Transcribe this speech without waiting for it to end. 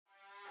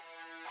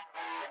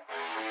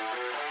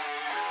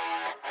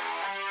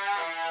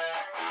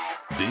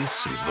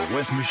This is the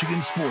West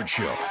Michigan Sports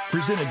Show,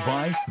 presented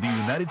by the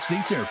United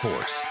States Air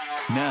Force.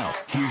 Now,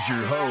 here's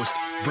your host,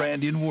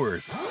 Brandon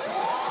Worth.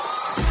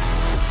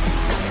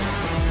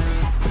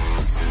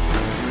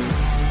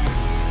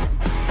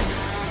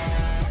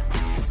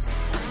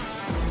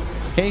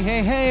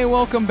 Hey,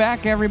 welcome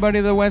back, everybody,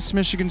 to the West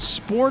Michigan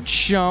Sports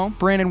Show.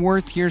 Brandon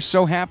Worth here.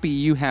 So happy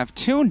you have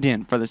tuned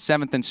in for the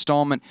 7th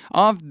installment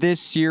of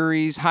this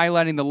series,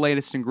 highlighting the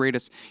latest and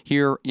greatest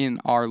here in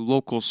our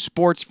local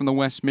sports from the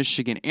West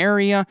Michigan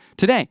area.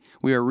 Today,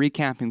 we are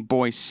recapping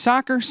boys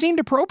soccer. Seemed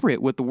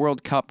appropriate with the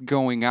World Cup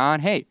going on.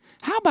 Hey,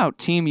 how about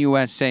Team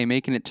USA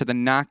making it to the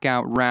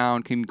knockout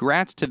round?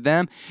 Congrats to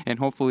them, and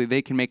hopefully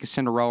they can make a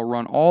Cinderella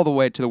run all the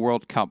way to the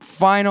World Cup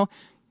final.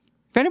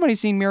 If anybody's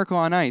seen Miracle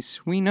on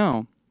Ice, we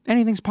know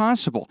anything's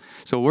possible.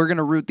 So we're going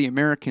to root the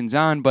Americans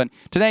on. But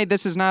today,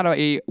 this is not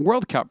a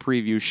World Cup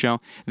preview show.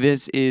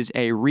 This is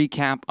a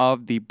recap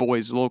of the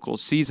boys' local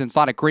seasons. A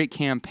lot of great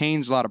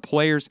campaigns, a lot of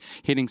players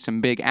hitting some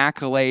big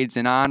accolades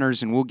and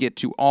honors, and we'll get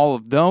to all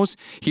of those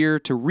here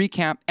to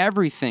recap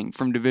everything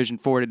from Division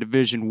 4 to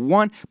Division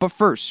 1. But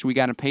first, we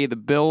got to pay the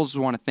bills.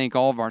 We want to thank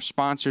all of our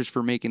sponsors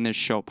for making this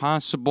show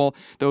possible.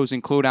 Those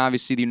include,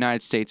 obviously, the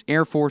United States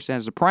Air Force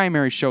as the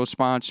primary show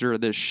sponsor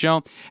of this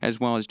show, as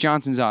well as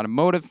Johnson's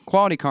Automotive,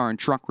 Quality Car and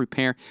Truck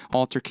Repair,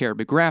 Alter Care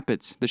Big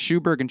Rapids, the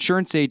Schuberg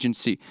Insurance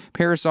Agency,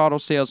 Paris Auto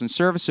Sales and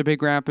Service of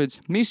Big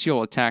Rapids,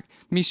 Misiola Tech,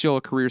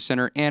 Misiola Career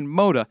Center, and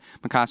MOTA,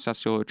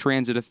 Macasa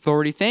Transit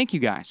Authority. Thank you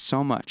guys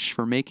so much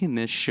for making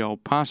this show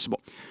possible.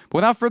 But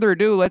without further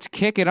ado, let's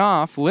kick it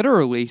off,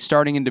 literally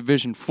starting in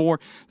Division 4.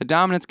 The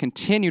dominance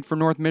continued for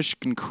North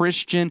Michigan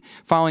Christian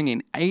following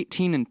an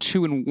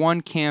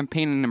 18-2-1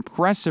 campaign and an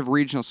impressive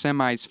regional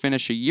semis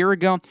finish a year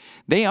ago.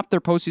 They upped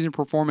their postseason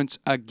performance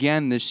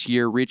again this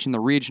year, reaching the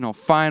regional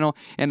final,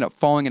 ended up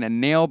falling in a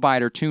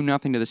nail-biter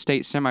 2-0 to the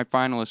state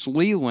semifinalist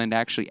Leland,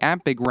 actually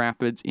at Big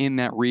Rapids in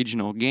that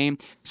regional game.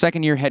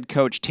 Second-year head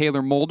coach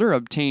Taylor Mulder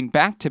obtained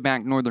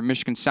back-to-back Northern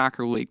Michigan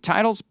Soccer League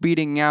titles,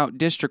 beating out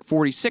District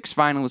 46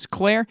 finalist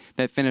Clare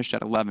that finished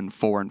at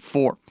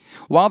 11-4-4.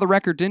 While the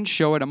record didn't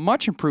show it, a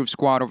much-improved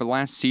squad over the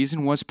last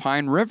season was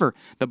Pine River.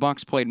 The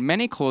Bucks played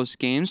many close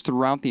games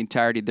throughout the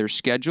entirety of their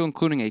schedule,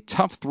 including a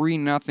tough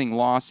 3-0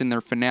 loss in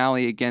their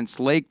finale against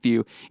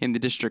Lakeview in the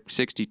District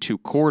 62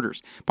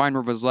 quarters. Pine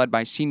River was led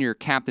by senior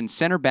captain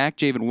center back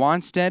Javen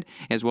Wanstead,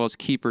 as well as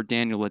keeper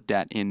Daniel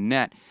Ledette in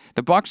net.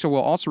 The Bucks will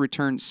also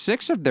return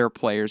 6 of their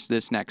players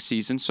this next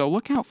season, so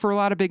look out for a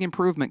lot of big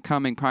improvement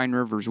coming Pine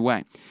River's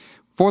way.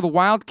 For the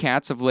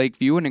Wildcats of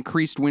Lakeview, an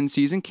increased win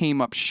season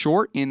came up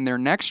short in their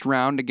next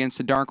round against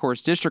the Dark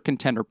Horse District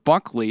contender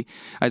Buckley,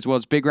 as well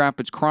as Big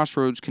Rapids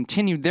Crossroads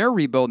continued their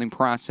rebuilding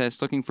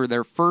process, looking for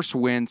their first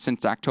win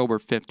since October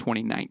 5th,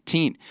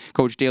 2019.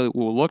 Coach Daly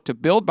will look to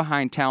build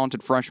behind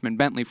talented freshman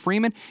Bentley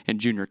Freeman and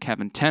junior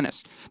Kevin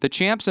Tennis. The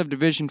champs of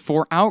Division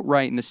 4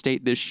 outright in the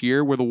state this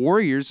year were the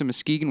Warriors of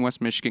Muskegon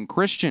West Michigan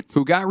Christian,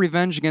 who got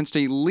revenge against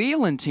a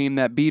Leland team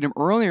that beat them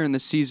earlier in the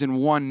season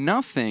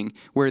 1-0,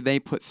 where they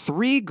put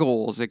 3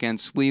 goals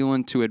against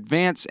Leland to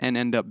advance and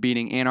end up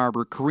beating Ann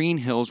Arbor Green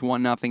Hills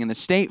 1-0 in the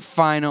state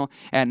final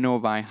at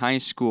Novi High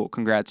School.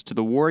 Congrats to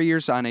the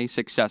Warriors on a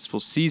successful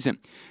season.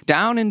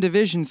 Down in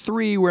Division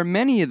 3, where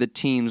many of the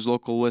team's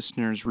local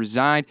listeners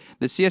reside,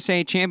 the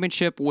CSA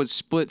Championship was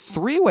split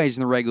 3 ways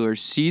in the regular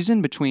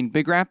season between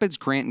Big Rapids,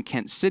 Grant, and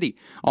Kent City.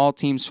 All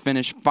teams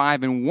finished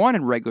 5-1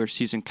 in regular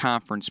season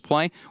conference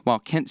play, while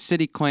Kent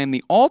City claimed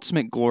the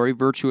ultimate glory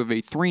virtue of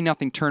a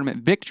 3-0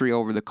 tournament victory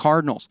over the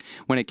Cardinals.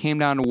 When it came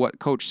down to what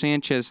Coach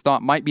Sanchez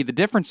thought might be the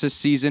difference this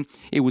season,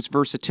 it was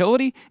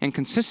versatility and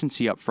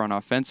consistency up front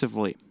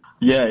offensively.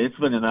 Yeah, it's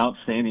been an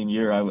outstanding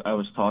year. I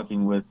was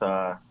talking with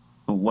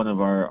one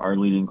of our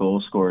leading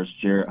goal scorers,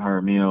 Jarrett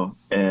Jaramillo,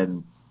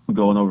 and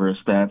going over his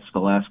stats the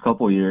last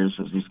couple of years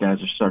as these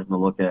guys are starting to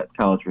look at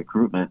college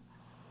recruitment.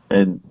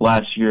 And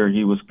last year,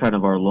 he was kind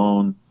of our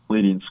lone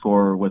leading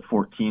scorer with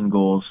 14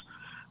 goals.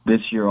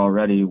 This year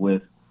already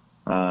with,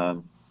 I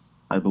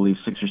believe,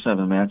 6 or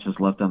 7 matches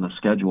left on the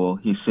schedule,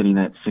 he's sitting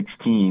at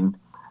 16.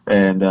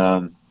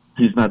 And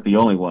he's not the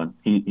only one.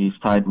 He's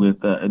tied with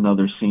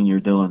another senior,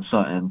 Dylan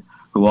Sutton,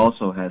 who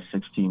also has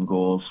 16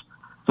 goals.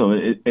 So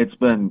it's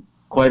been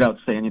quite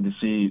outstanding to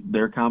see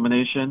their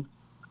combination,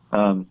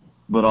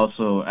 but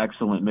also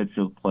excellent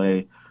midfield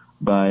play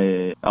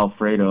by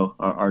Alfredo,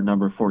 our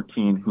number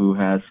 14, who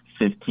has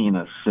 15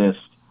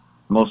 assists,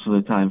 most of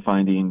the time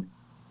finding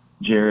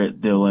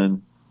Jarrett,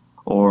 Dylan,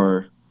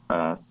 or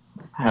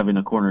having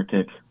a corner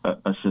kick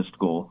assist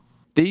goal.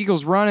 The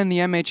Eagles' run in the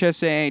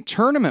MHSAA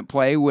tournament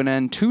play would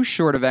end too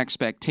short of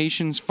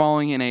expectations,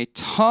 falling in a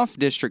tough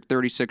District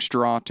 36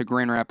 draw to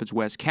Grand Rapids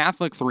West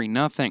Catholic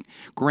 3-0.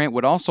 Grant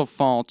would also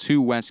fall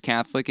to West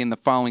Catholic in the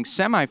following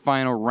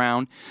semifinal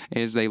round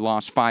as they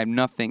lost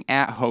 5-0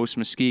 at host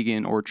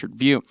Muskegon Orchard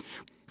View.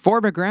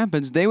 For Big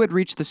Rapids, they would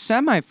reach the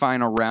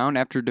semifinal round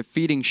after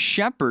defeating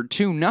Shepherd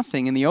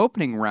 2-0 in the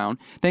opening round,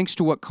 thanks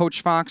to what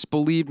Coach Fox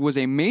believed was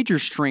a major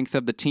strength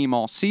of the team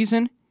all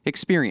season,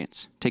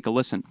 experience. Take a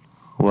listen.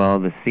 Well,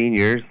 the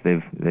seniors,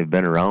 they've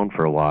been around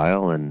for a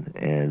while,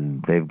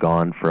 and they've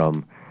gone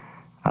from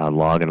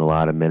logging a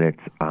lot of minutes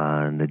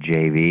on the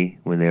JV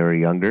when they were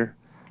younger,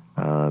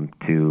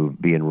 to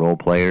being role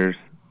players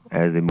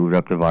as they moved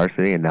up to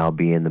varsity, and now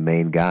being the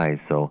main guys.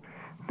 So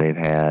they've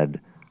had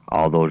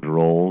all those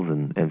roles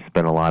and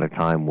spent a lot of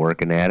time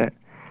working at it,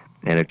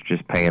 and it's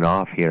just paying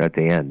off here at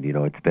the end.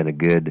 It's been a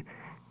good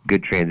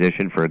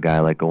transition for a guy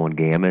like Owen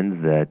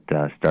Gammons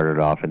that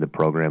started off in the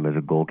program as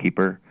a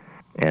goalkeeper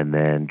and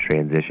then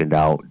transitioned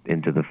out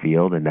into the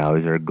field, and now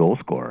he's our goal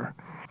scorer.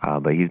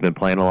 But he's been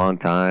playing a long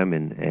time,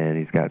 and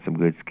he's got some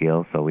good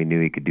skills, so we knew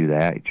he could do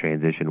that. He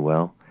transitioned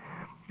well.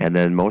 And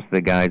then most of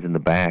the guys in the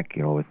back,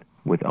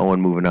 with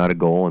Owen moving out of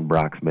goal and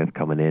Brock Smith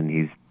coming in,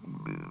 he's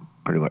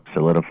pretty much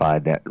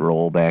solidified that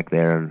role back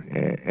there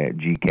at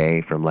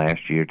GK from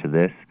last year to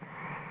this.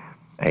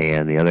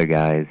 And the other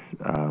guys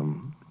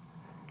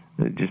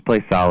just play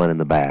solid in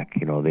the back.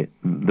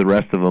 The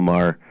rest of them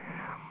are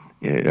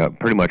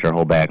pretty much our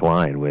whole back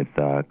line with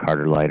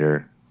Carter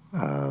Leiter,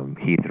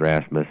 Heath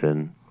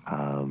Rasmussen,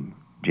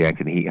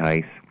 Jackson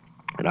Heatheis,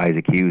 and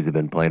Isaac Hughes have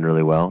been playing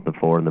really well, the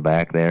four in the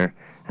back there.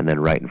 And then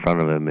right in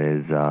front of him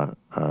is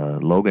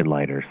Logan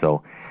Leiter.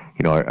 So,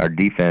 our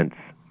defense,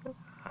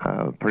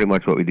 pretty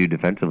much what we do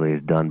defensively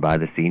is done by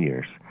the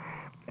seniors.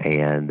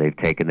 And they've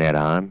taken that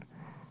on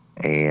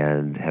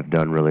and have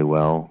done really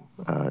well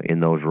in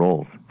those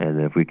roles.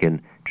 And if we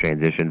can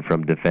transition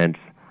from defense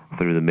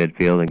through the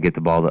midfield and get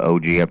the ball to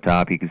OG up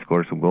top, he can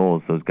score some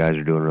goals. Those guys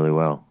are doing really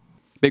well.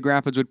 Big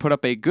Rapids would put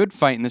up a good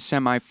fight in the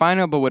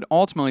semifinal, but would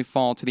ultimately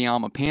fall to the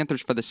Alma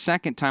Panthers for the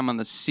second time on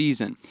the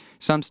season.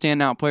 Some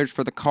standout players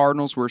for the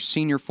Cardinals were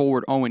senior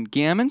forward Owen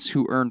Gammons,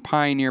 who earned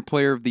Pioneer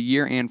Player of the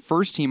Year and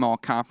First Team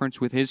All-Conference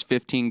with his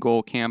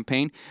 15-goal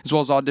campaign, as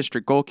well as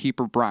All-District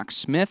goalkeeper Brock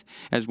Smith,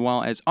 as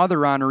well as other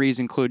honorees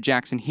include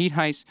Jackson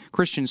Heatheis,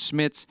 Christian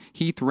Smits,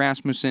 Heath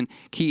Rasmussen,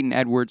 Keaton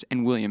Edwards,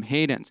 and William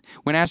Haydens.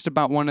 When asked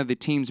about one of the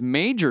team's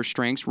major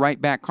strengths,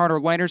 right back Carter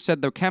Leiter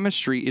said their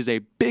chemistry is a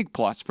big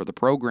plus for the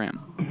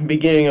program.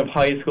 Beginning of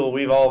high school,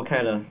 we've all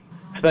kind of,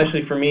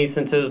 especially for me,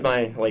 since it was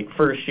my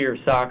first year of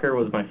soccer,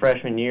 was my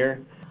freshman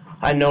year,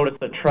 I noticed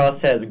the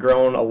trust has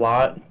grown a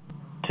lot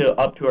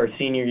up to our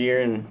senior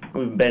year, and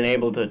we've been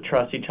able to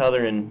trust each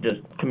other, and just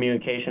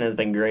communication has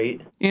been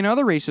great. In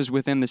other races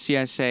within the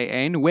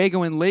CSAA,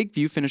 Newaygo and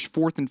Lakeview finished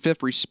 4th and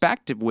 5th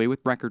respectively with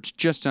records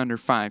just under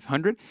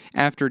 500.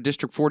 After a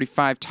District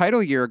 45 title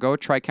a year ago,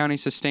 Tri-County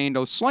sustained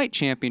a slight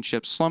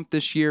championship slump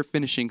this year,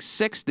 finishing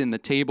 6th in the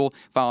table,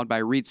 followed by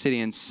Reed City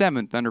in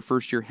 7th under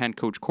first-year head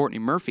coach Courtney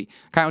Murphy.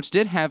 Coyotes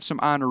did have some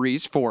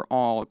honorees for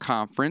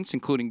all-conference,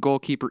 including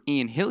goalkeeper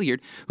Ian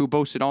Hilliard, who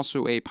boasted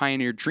also a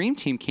Pioneer Dream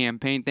Team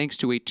campaign thanks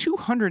to a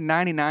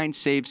 299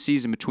 save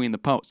season between the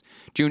posts.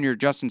 Junior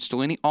Justin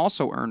Stellini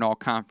also earned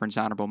all-conference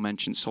honorable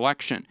mention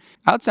selection.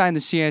 Outside the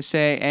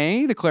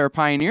CSAA, the Clara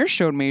Pioneers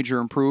showed major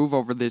improve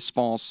over this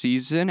fall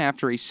season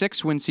after a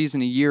 6-win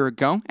season a year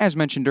ago. As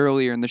mentioned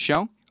earlier in the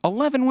show,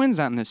 11 wins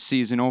on this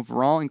season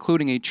overall,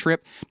 including a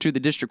trip to the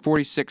District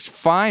 46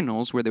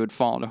 finals where they would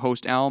fall to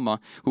host Alma,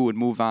 who would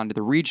move on to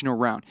the regional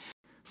round.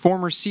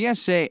 Former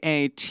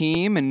CSAA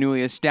team and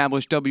newly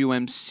established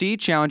WMC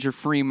challenger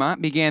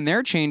Fremont began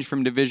their change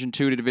from Division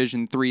II to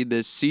Division III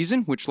this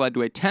season, which led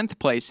to a 10th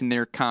place in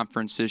their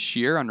conference this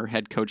year under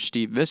head coach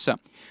Steve Vissa.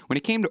 When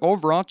it came to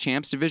overall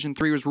champs, Division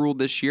III was ruled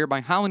this year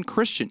by Holland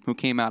Christian, who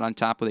came out on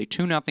top with a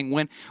 2-0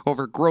 win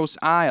over Grosse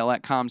Isle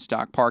at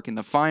Comstock Park in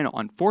the final.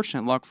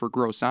 Unfortunate luck for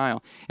Grosse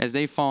Isle, as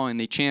they fall in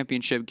the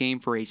championship game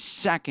for a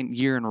second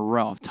year in a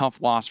row. Tough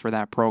loss for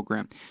that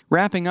program.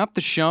 Wrapping up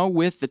the show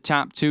with the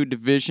top two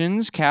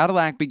divisions,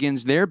 Cadillac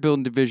begins their build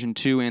in Division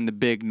II in the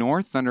Big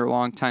North under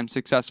longtime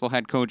successful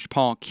head coach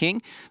Paul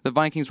King. The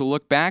Vikings will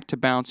look back to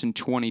bounce in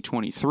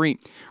 2023.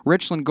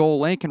 Richland Gold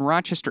Lake and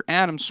Rochester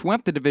Adams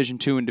swept the Division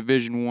II and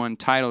Division I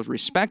titles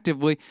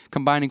respectively,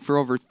 combining for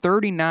over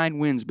 39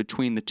 wins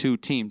between the two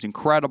teams.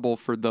 Incredible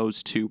for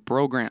those two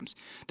programs.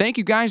 Thank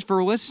you guys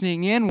for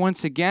listening in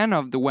once again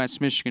of the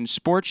West Michigan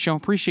Sports Show.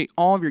 Appreciate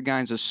all of your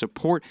guys'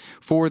 support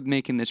for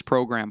making this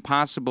program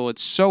possible.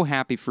 It's so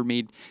happy for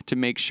me to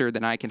make sure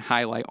that I can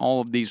highlight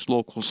all of these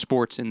local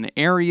sports in the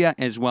area,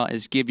 as well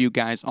as give you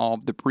guys all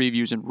of the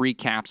previews and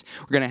recaps.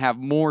 We're going to have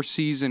more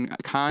season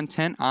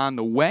content on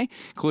the way,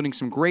 including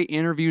some great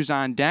interviews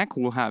on deck.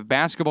 We'll have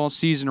basketball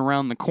season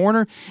around the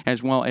corner,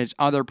 as well as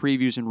other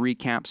previews and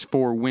recaps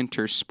for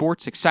winter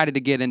sports. Excited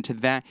to get into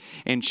that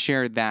and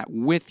share that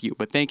with you.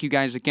 But thank you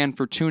guys again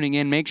for tuning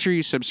in. Make sure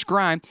you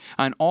subscribe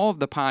on all of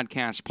the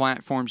podcast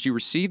platforms you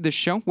receive this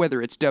show,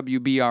 whether it's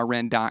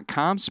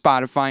WBRN.com,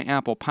 Spotify,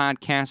 Apple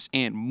Podcasts,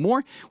 and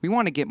more. We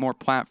want to get more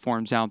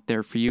platforms out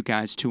there for you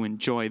guys to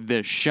enjoy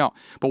this show.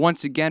 But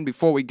once again,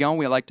 before we go,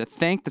 we'd like to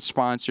thank the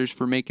sponsors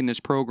for making this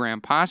program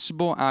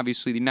possible.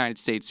 Obviously, the United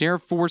States Air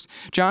Force,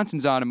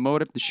 Johnson's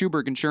Automotive, the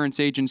Schuberg Insurance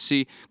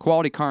Agency,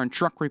 Quality Car and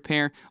Truck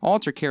Repair,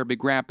 Alter Care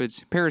Big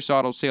Rapids, Paris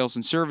Auto Sales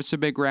and Service of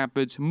Big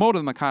Rapids,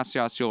 Moto the Macassi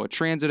Osceola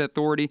Transit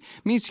Authority,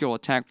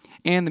 Misiola Tech,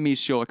 and the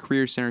Misiola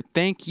Career Center.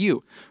 Thank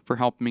you for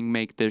helping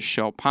make this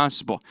show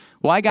possible.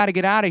 Well, I got to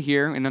get out of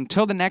here, and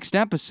until the next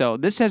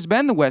episode, this has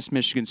been the West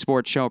Michigan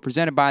Sports Show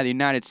presented by the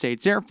United States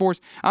States Air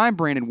Force. I'm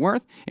Brandon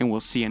Worth, and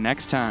we'll see you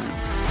next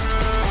time.